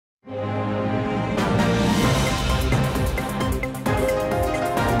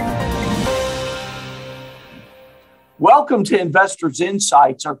Welcome to Investors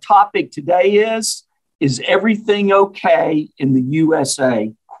Insights. Our topic today is everything okay in the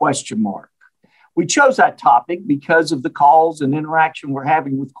USA? We chose that topic because of the calls and interaction we're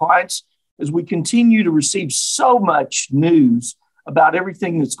having with clients as we continue to receive so much news about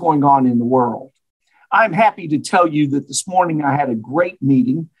everything that's going on in the world. I'm happy to tell you that this morning I had a great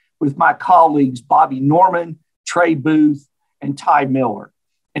meeting with my colleagues, Bobby Norman, Trey Booth, and Ty Miller.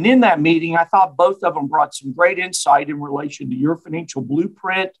 And in that meeting, I thought both of them brought some great insight in relation to your financial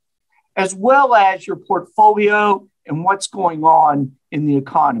blueprint, as well as your portfolio and what's going on in the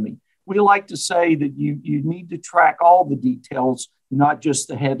economy. We like to say that you need to track all the details, not just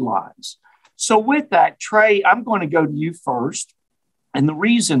the headlines. So with that, Trey, I'm going to go to you first. And the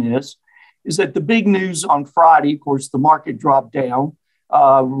reason is that the big news on Friday, of course, the market dropped down.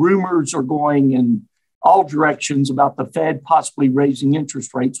 Rumors are going in all directions about the Fed possibly raising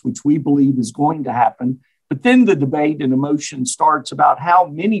interest rates, which we believe is going to happen. But then the debate and emotion starts about how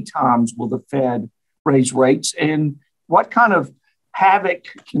many times will the Fed raise rates and what kind of havoc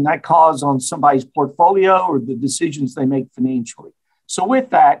can that cause on somebody's portfolio or the decisions they make financially. So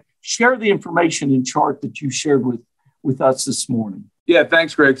with that, share the information and chart that you shared with us this morning. Yeah,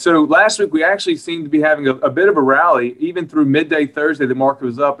 thanks, Greg. So last week, we actually seemed to be having a bit of a rally. Even through midday Thursday, the market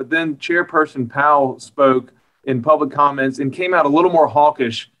was up. But then Chairperson Powell spoke in public comments and came out a little more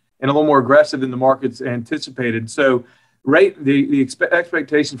hawkish and a little more aggressive than the markets anticipated. So the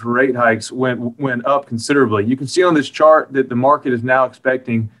expectation for rate hikes went up considerably. You can see on this chart that the market is now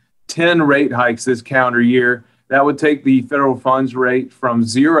expecting 10 rate hikes this calendar year. That would take the federal funds rate from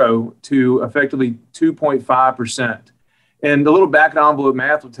 0 to effectively 2.5%. And a little back envelope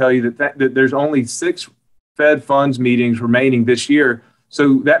math will tell you that there's only 6 Fed funds meetings remaining this year.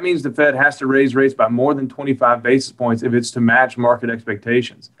 So that means the Fed has to raise rates by more than 25 basis points if it's to match market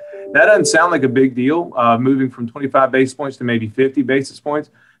expectations. That doesn't sound like a big deal, moving from 25 basis points to maybe 50 basis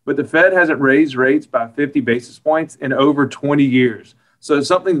points. But the Fed hasn't raised rates by 50 basis points in over 20 years. So it's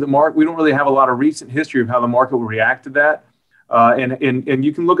something we don't really have a lot of recent history of how the market will react to that. And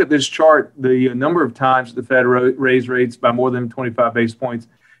you can look at this chart, the number of times the Fed raised rates by more than 25 basis points.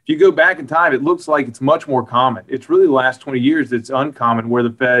 If you go back in time, it looks like it's much more common. It's really the last 20 years that's uncommon where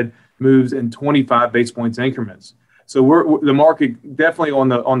the Fed moves in 25 basis points increments. So the market definitely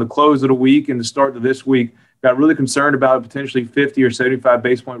on the close of the week and the start of this week got really concerned about a potentially 50 or 75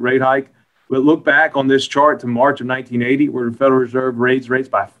 basis point rate hike. But look back on this chart to March of 1980, where the Federal Reserve raised rates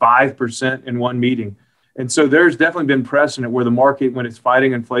by 5% in one meeting. And so there's definitely been precedent where the market, when it's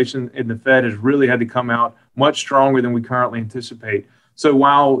fighting inflation, and the Fed has really had to come out much stronger than we currently anticipate. So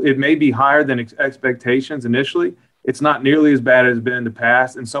while it may be higher than expectations initially, it's not nearly as bad as it's been in the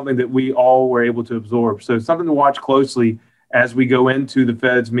past and something that we all were able to absorb. So it's something to watch closely as we go into the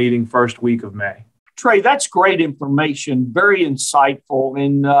Fed's meeting first week of May. Trey, that's great information, very insightful,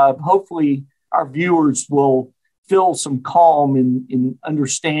 and hopefully our viewers will feel some calm in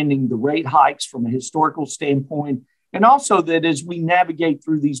understanding the rate hikes from a historical standpoint, and also that as we navigate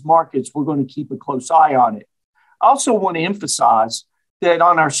through these markets, we're going to keep a close eye on it. I also want to emphasize that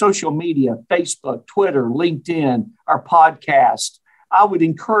on our social media, Facebook, Twitter, LinkedIn, our podcast, I would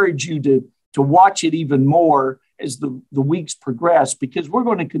encourage you to watch it even more as the weeks progress, because we're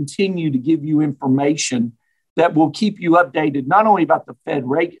going to continue to give you information that will keep you updated, not only about the Fed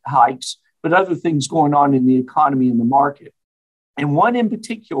rate hikes, but other things going on in the economy and the market. And one in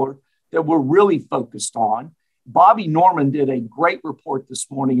particular that we're really focused on, Bobby Norman did a great report this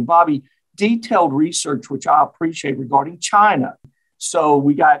morning. And Bobby, detailed research, which I appreciate, regarding China. So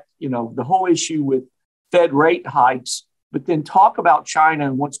we got, the whole issue with Fed rate hikes, but then talk about China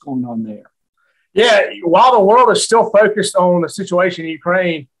and what's going on there. Yeah, while the world is still focused on the situation in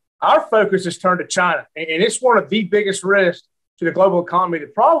Ukraine, our focus is turned to China. And it's one of the biggest risks to the global economy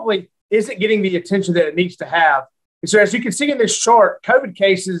that probably isn't getting the attention that it needs to have. And so as you can see in this chart, COVID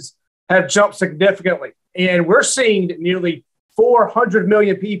cases have jumped significantly. And we're seeing that nearly 400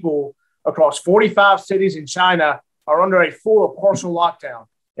 million people across 45 cities in China are under a full or partial lockdown.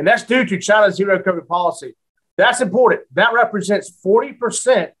 And that's due to China's zero COVID policy. That's important. That represents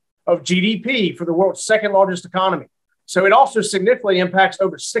 40% of GDP for the world's second largest economy. So it also significantly impacts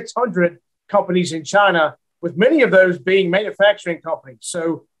over 600 companies in China, with many of those being manufacturing companies.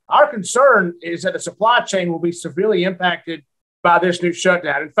 So our concern is that the supply chain will be severely impacted by this new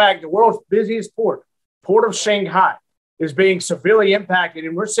shutdown. In fact, the world's busiest port of Shanghai, is being severely impacted.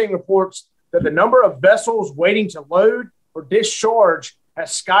 And we're seeing reports that the number of vessels waiting to load or discharge has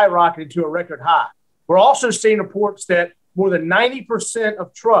skyrocketed to a record high. We're also seeing reports that more than 90%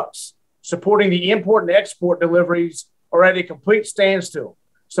 of trucks supporting the import and export deliveries are at a complete standstill.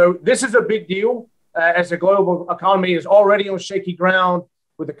 So this is a big deal. as the global economy is already on shaky ground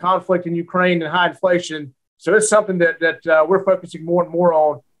with the conflict in Ukraine and high inflation. So it's something that we're focusing more and more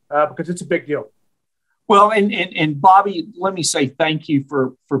on because it's a big deal. Well, and Bobby, let me say thank you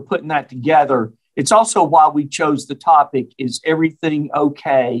for putting that together. It's also why we chose the topic, is everything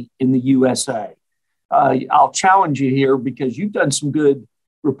okay in the USA? I'll challenge you here because you've done some good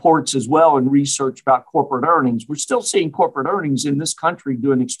reports as well and research about corporate earnings. We're still seeing corporate earnings in this country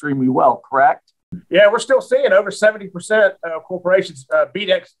doing extremely well, correct? Yeah, we're still seeing over 70% of corporations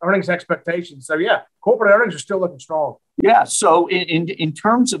beat earnings expectations. So, yeah, corporate earnings are still looking strong. Yeah. So in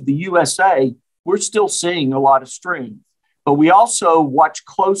terms of the USA, we're still seeing a lot of strength. But we also watch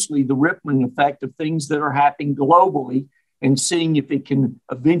closely the rippling effect of things that are happening globally and seeing if it can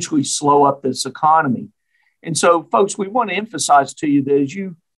eventually slow up this economy. And so, folks, we want to emphasize to you that as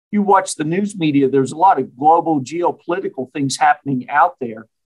you watch the news media, there's a lot of global geopolitical things happening out there.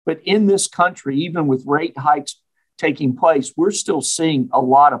 But in this country, even with rate hikes taking place, we're still seeing a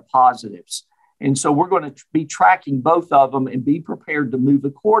lot of positives. And so we're going to be tracking both of them and be prepared to move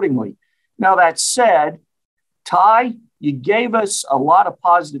accordingly. Now, that said, Ty, you gave us a lot of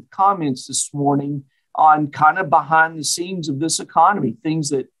positive comments this morning on kind of behind the scenes of this economy, things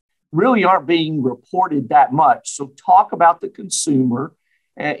that really aren't being reported that much. So talk about the consumer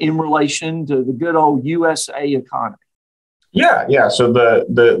in relation to the good old USA economy. Yeah. So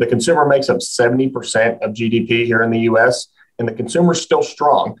the consumer makes up 70% of GDP here in the US, and the consumer is still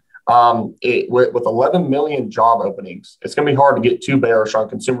strong. With 11 million job openings, it's going to be hard to get too bearish on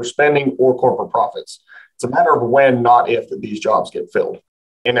consumer spending or corporate profits. It's a matter of when, not if, that these jobs get filled.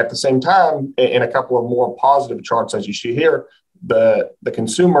 And at the same time, in a couple of more positive charts, as you see here, the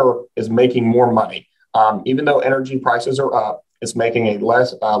consumer is making more money. Even though energy prices are up, it's making a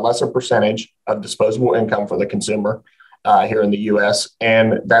lesser percentage of disposable income for the consumer here in the U.S.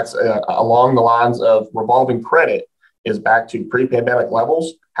 And that's along the lines of revolving credit is back to pre-pandemic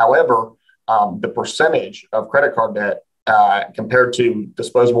levels. However, the percentage of credit card debt compared to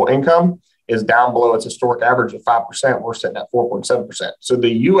disposable income is down below its historic average of 5%. We're sitting at 4.7%. So the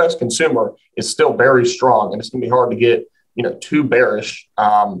U.S. consumer is still very strong, and it's going to be hard to get too bearish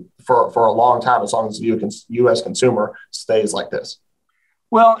for a long time, as long as the U.S. consumer stays like this.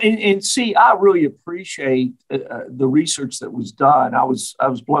 Well, and see, I really appreciate the research that was done. I was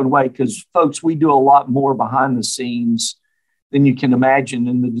blown away because, folks, we do a lot more behind the scenes than you can imagine.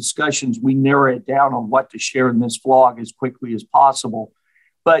 In the discussions, we narrow it down on what to share in this vlog as quickly as possible.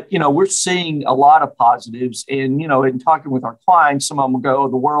 But, we're seeing a lot of positives. And, in talking with our clients, some of them will go,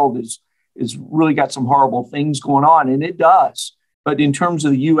 the world is really got some horrible things going on. And it does. But in terms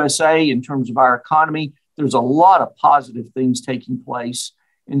of the USA, in terms of our economy, there's a lot of positive things taking place.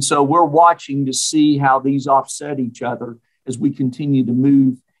 And so we're watching to see how these offset each other as we continue to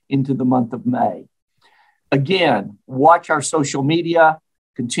move into the month of May. Again, watch our social media,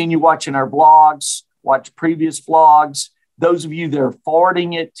 continue watching our blogs, watch previous vlogs. Those of you that are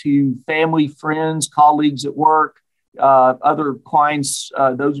forwarding it to family, friends, colleagues at work, other clients,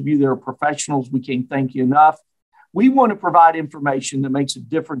 those of you that are professionals, we can't thank you enough. We want to provide information that makes a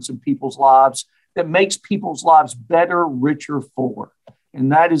difference in people's lives, that makes people's lives better, richer, fuller.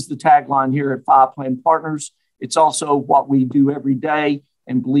 And that is the tagline here at Five Plan Partners. It's also what we do every day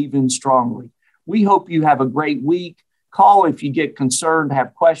and believe in strongly. We hope you have a great week. Call if you get concerned,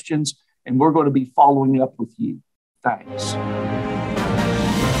 have questions, and we're going to be following up with you. Thanks.